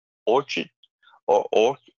orchard.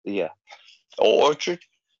 Orchard.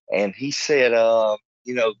 And he said,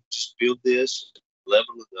 just build this,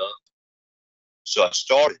 level it up. So I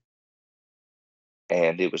started.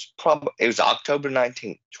 And it was October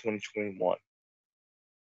 19th, 2021.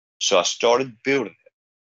 So I started building it.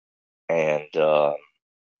 And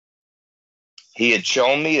he had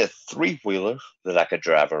shown me a 3-wheeler that I could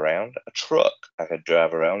drive around, a truck I could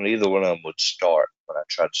drive around. Neither one of them would start when I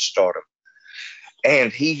tried to start them.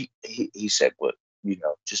 And he said, well,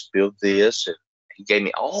 just build this. And he gave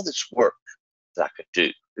me all this work that I could do.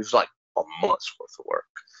 It was like a month's worth of work.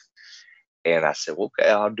 And I said, well, okay,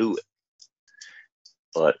 I'll do it.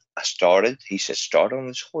 But he said, start on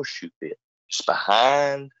this horseshoe pit. It's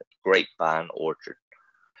behind a grapevine orchard.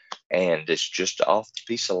 And it's just off the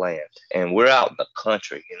piece of land. And we're out in the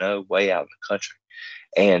country, way out in the country.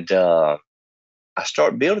 And I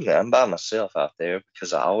start building it. I'm by myself out there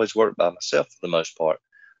because I always work by myself for the most part.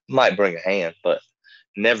 Might bring a hand, but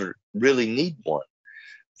never really need one.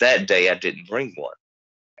 That day I didn't bring one.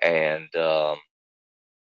 And I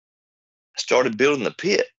started building the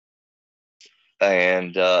pit.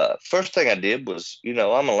 And first thing I did was, I'm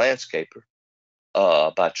a landscaper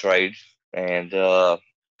by trade. And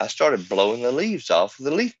I started blowing the leaves off with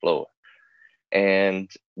the leaf blower. And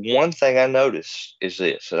one thing I noticed is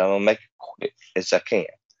this, and I'm going to make it quick as I can.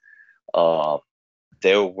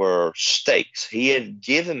 There were stakes. He had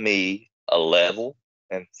given me a level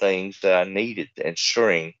and things that I needed and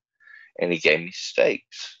string, and he gave me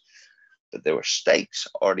stakes. But there were stakes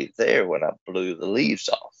already there when I blew the leaves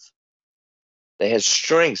off. They had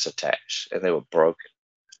strings attached, and they were broken.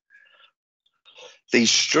 These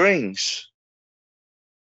strings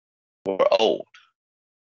were old.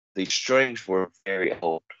 These strings were very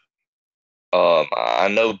old. I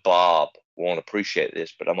know Bob won't appreciate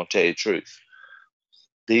this, but I'm going to tell you the truth.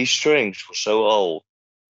 These strings were so old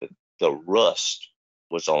that the rust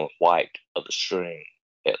was on the white of the string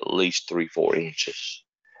at least 3-4 inches.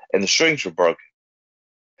 And the strings were broken.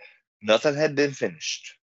 Nothing had been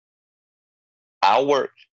finished. I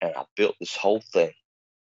worked and I built this whole thing.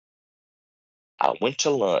 I went to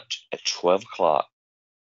lunch at 12 o'clock.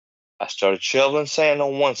 I started shoveling sand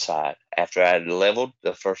on one side after I had leveled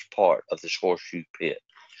the first part of this horseshoe pit.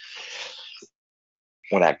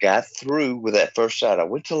 When I got through with that first side, I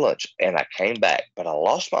went to lunch and I came back, but I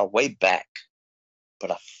lost my way back.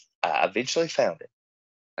 But I eventually found it.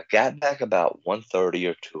 I got back about 1:30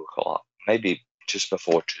 or 2 o'clock, maybe just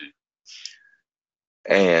before 2.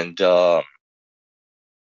 And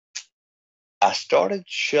I started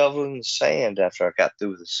shoveling the sand after I got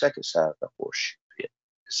through with the second side of the horseshoe pit.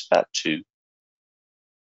 It's about 2.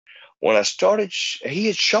 When I started, he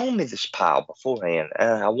had shown me this pile beforehand,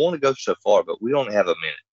 and I want to go so far, but we only have a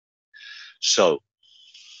minute. So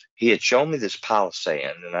he had shown me this pile of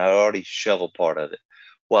sand, and I already shoveled part of it.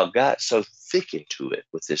 Well, I got so thick into it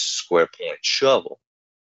with this square point shovel.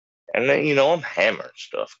 And then, I'm hammering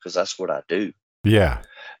stuff because that's what I do. Yeah.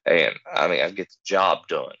 And I get the job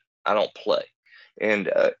done. I don't play.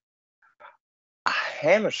 And I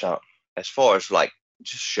hammer something as far as like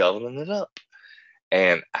just shoveling it up.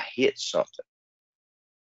 And I hit something.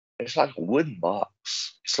 It's like a wooden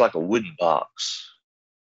box. It's like a wooden box.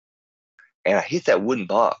 And I hit that wooden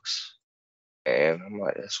box. And I'm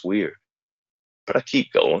like, that's weird. But I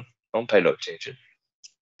keep going. I don't pay no attention.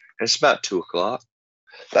 And it's about 2 o'clock.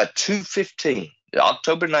 About 2:15,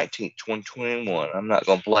 October 19th, 2021. I'm not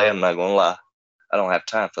going to play. I'm not going to lie. I don't have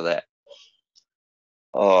time for that.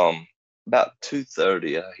 About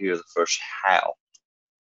 2:30, I hear the first howl.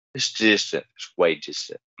 It's distant. It's way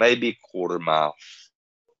distant. Maybe a quarter mile.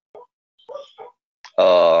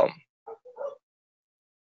 I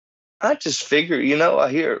just figure, I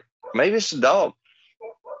hear maybe it's a dog.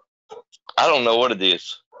 I don't know what it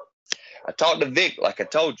is. I talked to Vic, like I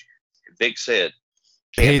told you. Vic said,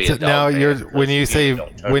 now when you say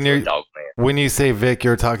Vic,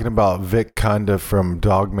 you're talking about Vic Kunda from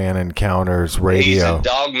Dogman Encounters Radio. He's a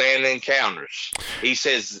Dogman Encounters. He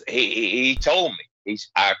says he told me.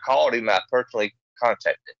 I called him. I personally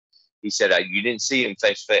contacted. He said, "You didn't see him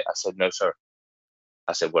face to face." I said, "No, sir."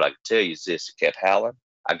 I said, "What I can tell you is this: it kept howling.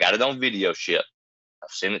 I got it on video ship.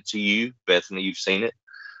 I've sent it to you, Bethany. You've seen it.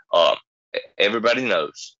 Everybody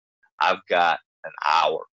knows. I've got an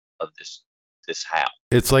hour of this howl.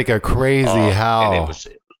 It's like a crazy howl. And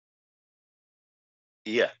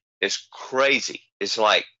it's crazy. It's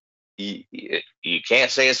like you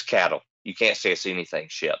can't say it's cattle. You can't say it's anything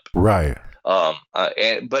ship. Right.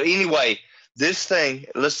 But anyway, this thing.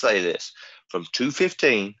 Let's say this: from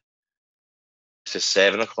 2:15 to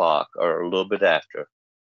 7 o'clock, or a little bit after.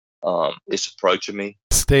 It's approaching me.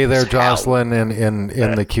 Stay there, Jocelyn,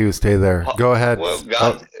 in the queue. Stay there. Go ahead. Well,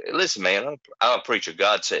 God, listen, man. I'm a preacher.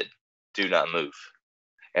 God said, "Do not move,"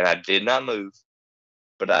 and I did not move.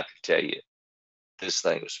 But I can tell you, this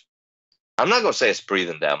thing was. I'm not gonna say it's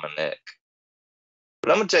breathing down my neck,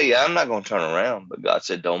 but I'm gonna tell you, I'm not gonna turn around. But God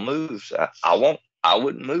said, "Don't move." I won't. I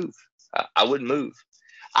wouldn't move. I wouldn't move.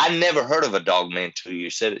 I never heard of a dog man till you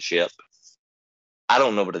said it, Shep. I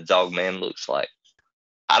don't know what a dog man looks like.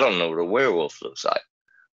 I don't know what a werewolf looks like.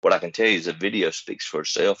 What I can tell you is the video speaks for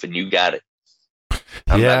itself, and you got it.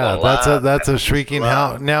 That's a shrieking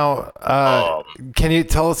howl. Now, can you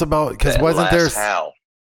tell us about? Because wasn't there? Howl.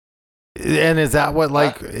 And is that what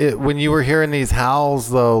when you were hearing these howls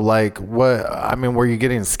though? Like what? I mean, were you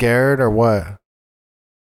getting scared or what?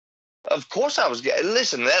 Of course I was.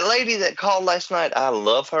 Listen, that lady that called last night, I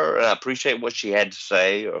love her and I appreciate what she had to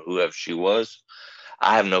say, or whoever she was.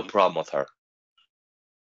 I have no problem with her.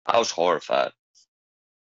 I was horrified.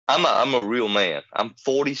 I'm a real man. I'm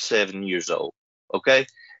 47 years old. Okay,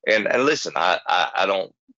 and listen, I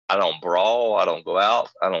don't brawl. I don't go out.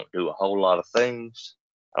 I don't do a whole lot of things.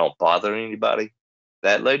 I don't bother anybody.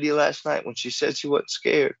 That lady last night, when she said she wasn't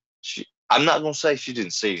scared, I'm not gonna say she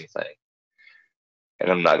didn't see anything,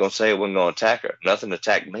 and I'm not gonna say it wasn't gonna attack her. Nothing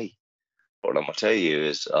attacked me. What I'm gonna tell you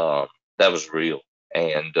is that was real,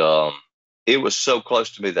 and it was so close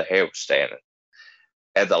to me, the hair was standing.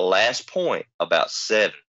 At the last point, about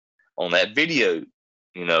 7, on that video,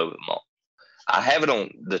 I have it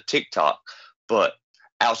on the TikTok, but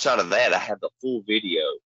outside of that, I have the full video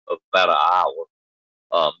of about an hour.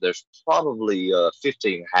 There's probably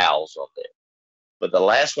 15 howls on there. But the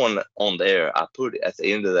last one on there, I put it at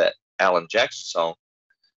the end of that Alan Jackson song.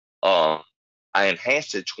 I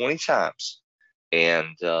enhanced it 20 times.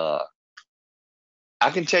 And I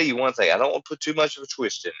can tell you one thing. I don't want to put too much of a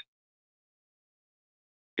twist in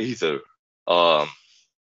it either.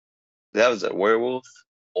 That was a werewolf,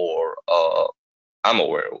 or I'm a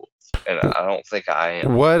werewolf, and I don't think I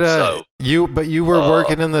am. What you were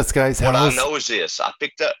working in this guy's house. What I know is this: I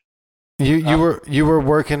picked up. You were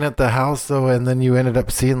working at the house though, and then you ended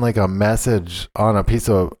up seeing like a message on a piece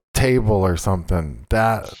of table or something.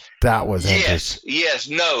 That was interesting. Yes.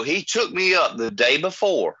 No, he took me up the day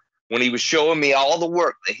before when he was showing me all the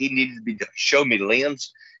work that he needed to be done. Show me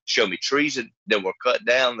limbs. Show me trees that were cut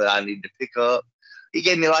down that I need to pick up. He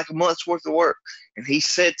gave me like a month's worth of work. And he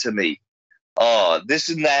said to me, this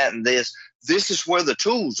and that and this. This is where the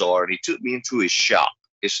tools are. And he took me into his shop.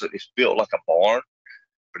 It's built like a barn,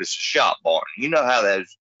 but it's a shop barn. You know how that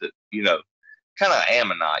is, kind of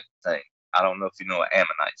Ammonite thing. I don't know if you know what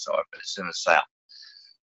Ammonites are, but it's in the South.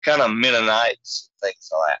 Kind of Mennonites, things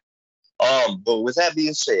like that. But with that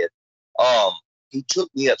being said, he took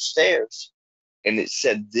me upstairs. And it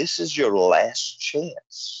said, "This is your last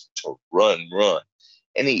chance to run."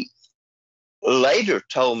 And he later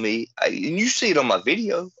told me, and you see it on my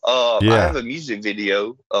video. I have a music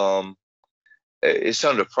video. It's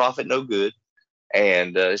under Profit No Good.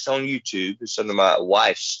 and it's on YouTube. It's under my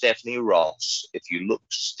wife, Stephanie Ross. If you look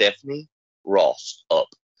Stephanie Ross up,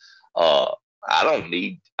 I don't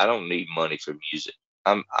need money for music.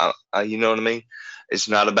 You know what I mean? It's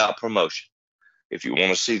not about promotion. If you want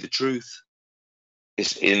to see the truth,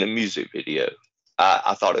 it's in the music video.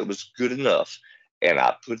 I thought it was good enough, and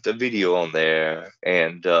I put the video on there.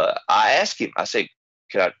 And I asked him. I said,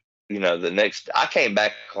 "Can I?" I came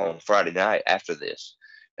back on Friday night after this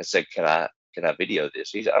and said, "Can I video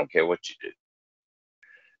this?" He said, "I don't care what you do."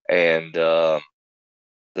 And the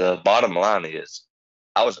bottom line is,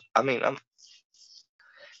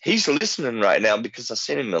 he's listening right now because I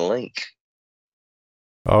sent him the link.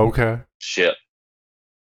 Okay. Shit.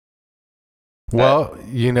 Well,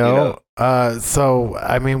 so,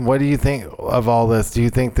 I mean, what do you think of all this? Do you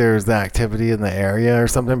think there's activity in the area or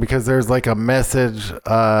something? Because there's like a message,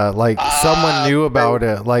 someone knew about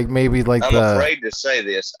it, like maybe like I'm afraid to say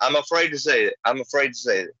this. I'm afraid to say it. I'm going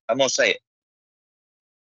to say it.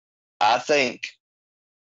 I think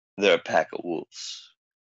they're a pack of wolves.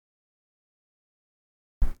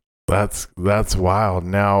 That's wild.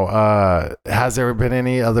 Now, has there been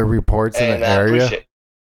any other reports in the area?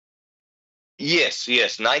 Yes.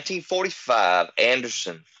 1945,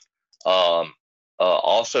 Anderson,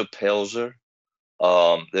 also Pelzer.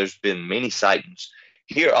 There's been many sightings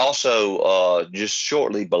here. Also, just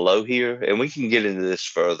shortly below here, and we can get into this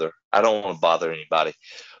further. I don't want to bother anybody,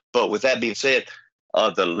 but with that being said,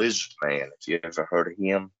 the lizard man. If you ever heard of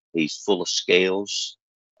him, he's full of scales.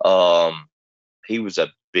 He was a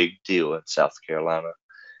big deal in South Carolina,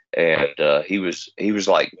 and he was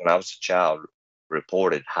like, when I was a child,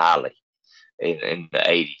 reported highly in the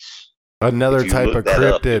 80s. Another type of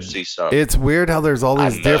cryptid. It's weird how there's all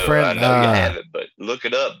these different. I know you haven't, but look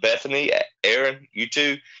it up. Bethany, Aaron, you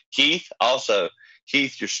too. Keith, also.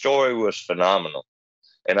 Keith, your story was phenomenal,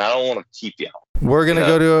 and I don't want to keep you. We're gonna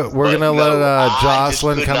let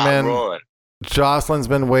Jocelyn come in. Run. Jocelyn's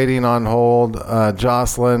been waiting on hold.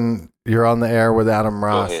 Jocelyn, you're on the air with Adam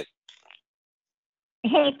Ross. Go ahead.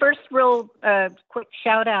 Hey, first real quick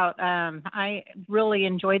shout out. I really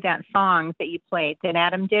enjoyed that song that you played that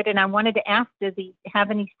Adam did, and I wanted to ask, does he have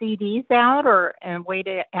any CDs out or a way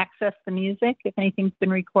to access the music if anything's been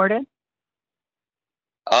recorded?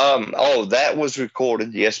 That was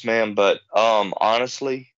recorded, yes, ma'am. But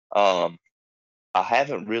honestly, I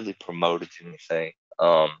haven't really promoted anything.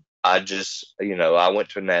 I just, I went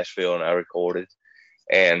to Nashville and I recorded.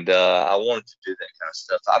 And I wanted to do that kind of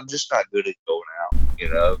stuff. I'm just not good at going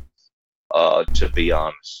out, to be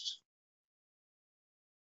honest.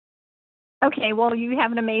 Okay, well, you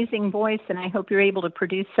have an amazing voice, and I hope you're able to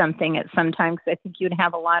produce something at some time, because I think you'd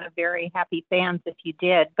have a lot of very happy fans if you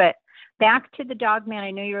did. But back to the Dogman,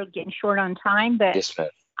 I know you're getting short on time, but yes, ma'am.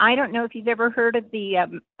 I don't know if you've ever heard of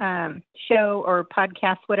the show or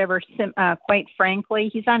podcast, whatever, Quite Frankly.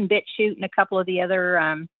 He's on BitChute and a couple of the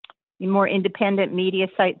other more independent media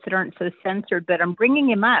sites that aren't so censored, but I'm bringing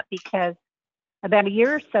him up because about a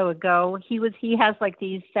year or so ago, he has like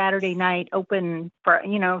these Saturday night open,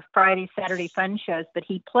 Friday, Saturday fun shows, but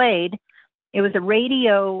he played, it was a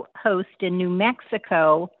radio host in New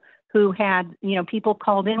Mexico who had, people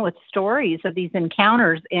called in with stories of these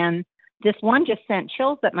encounters. And this one just sent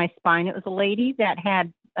chills up my spine. It was a lady that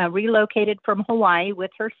had relocated from Hawaii with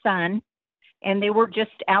her son, and they were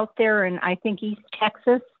just out there in, I think, East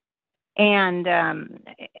Texas. And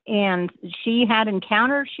she had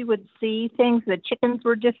encounters. She would see things. The chickens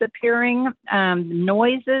were disappearing,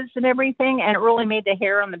 noises and everything. And it really made the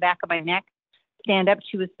hair on the back of my neck stand up.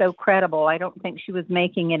 She was so credible. I don't think she was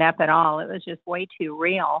making it up at all. It was just way too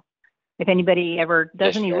real. If anybody ever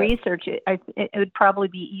does any research, it would probably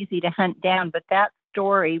be easy to hunt down. But that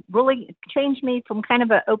story really changed me from kind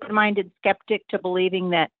of an open-minded skeptic to believing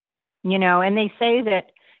that, and they say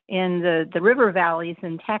that in the river valleys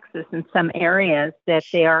in Texas, in some areas, that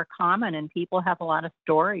they are common and people have a lot of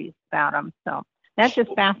stories about them. So that's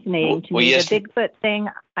just fascinating to me. Yes, the Bigfoot thing,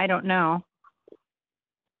 I don't know.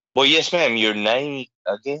 Well, yes, ma'am. Your name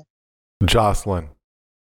again? Jocelyn.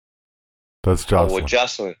 That's Jocelyn. Oh, well,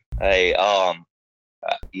 Jocelyn. Hey,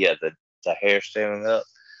 yeah, the hair standing up.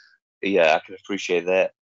 Yeah, I can appreciate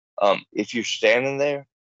that. If you're standing there,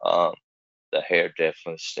 the hair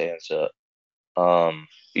definitely stands up.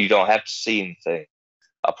 You don't have to see anything.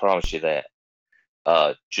 I promise you that.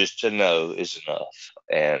 Just to know is enough.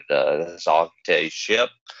 And that's all I can tell you. Shep,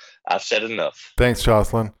 I've said enough. Thanks,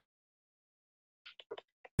 Jocelyn.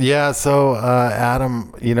 Yeah, so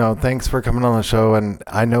Adam, thanks for coming on the show, and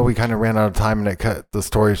I know we kind of ran out of time and it cut the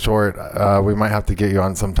story short. We might have to get you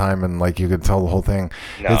on sometime and you could tell the whole thing.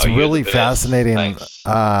 No, it's you're really the best. fascinating. Thanks.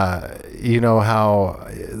 How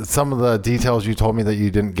some of the details you told me that you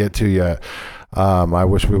didn't get to yet. I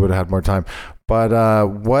wish we would have had more time. But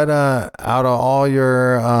what out of all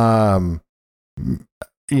your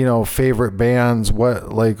favorite bands,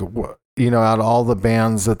 out of all the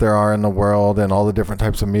bands that there are in the world and all the different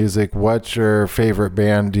types of music, what's your favorite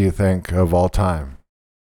band, do you think, of all time?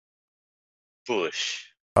 Bush.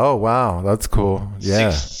 Oh, wow. That's cool.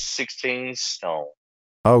 Yeah. 16 Stone.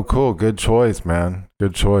 Oh, cool. Good choice, man.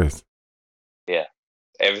 Good choice. Yeah.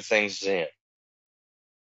 Everything's in.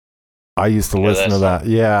 I used to listen to that.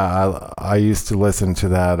 Yeah. I used to listen to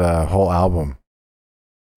that whole album.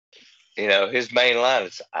 His main line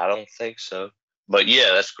is, I don't think so. But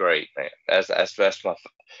yeah, that's great, man. That's my.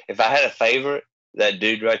 If I had a favorite, that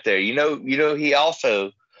dude right there. He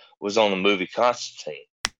also was on the movie Constantine.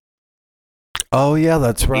 Oh yeah,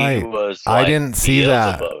 that's right. He was. I didn't see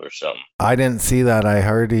that. Or something. I didn't see that. I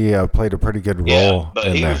heard he played a pretty good role. Yeah, but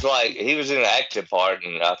in he there. was in an active part,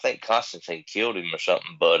 and I think Constantine killed him or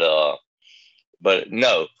something. But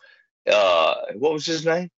no. What was his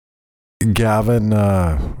name? Gavin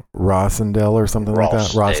Rossendale or something like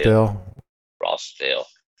that. Rossdale.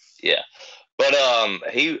 Yeah. But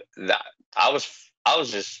I was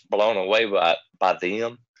just blown away by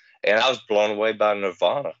them, and I was blown away by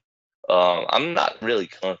Nirvana. I'm not really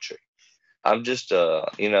country. I'm just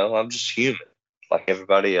I'm just human like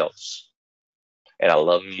everybody else, and I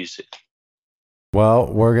love music.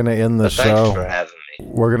 Well, we're gonna end the show. Thanks for having me.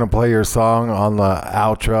 We're gonna play your song on the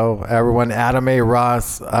outro. Everyone, Adam A.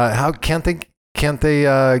 Ross. How can't they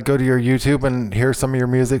go to your YouTube and hear some of your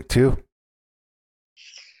music too?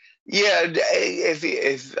 Yeah, if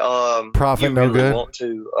Profit you no really good. want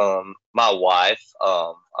to, my wife,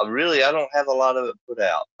 I don't have a lot of it put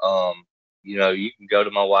out. You can go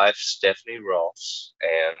to my wife, Stephanie Ross,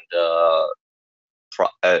 and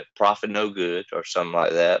Profit No Good or something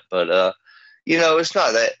like that. But it's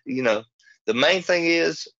not that. The main thing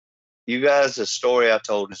is, you guys, the story I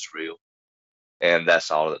told is real, and that's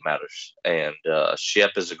all that matters. And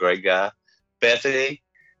Shep is a great guy. Bethany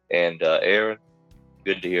and Aaron.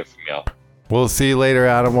 Good to hear from y'all. We'll see you later,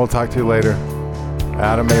 Adam. We'll talk to you later.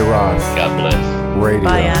 Adam A. Ross. God bless. Radio.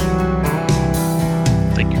 Bye,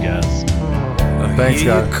 Adam. Thank you, guys. Thanks, I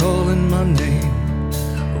hear guys. you calling my name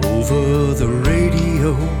over the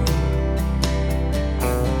radio.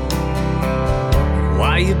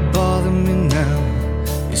 Why you bother me now?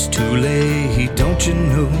 It's too late, don't you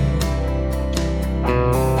know?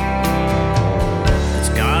 It's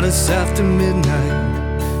got us after midnight.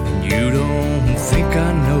 You don't think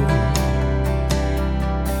I know.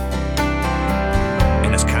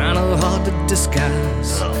 And it's kind of hard to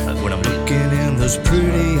disguise when I'm looking in those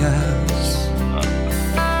pretty eyes.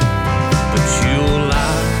 But you'll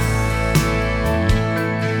lie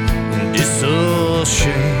and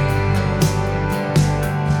disassociate,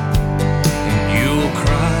 and you'll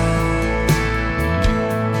cry,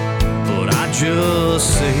 but I just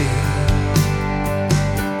say,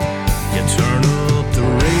 you turn up the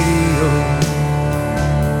radio.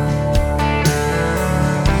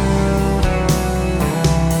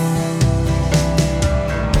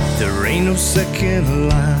 There ain't no second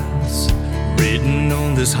lines written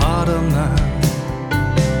on this heart of mine.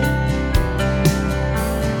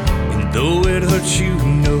 And though it hurts,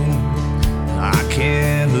 I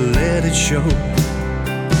can't let it show.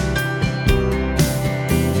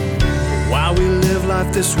 Why we live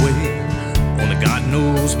life this way, only God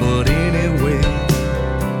knows, but anyway.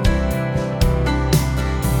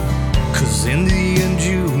 'Cause in the end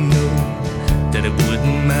you know that it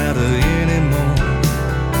wouldn't matter anymore.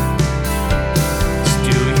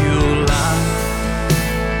 Still you'll lie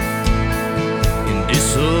and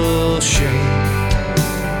disassociate,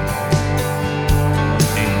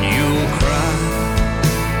 and you'll cry,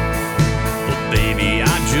 but baby I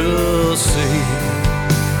just say,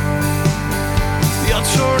 yeah,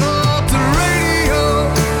 turn up the radio.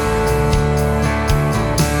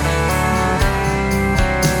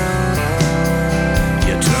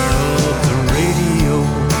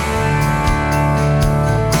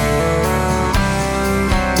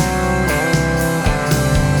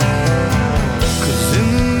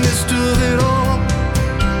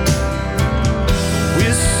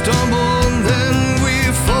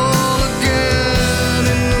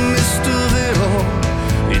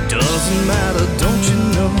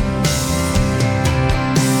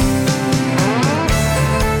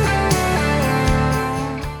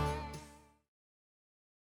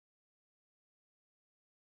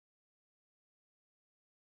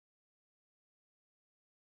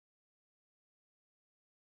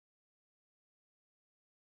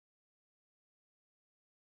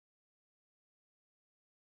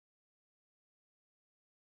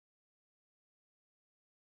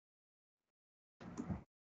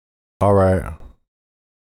 All right.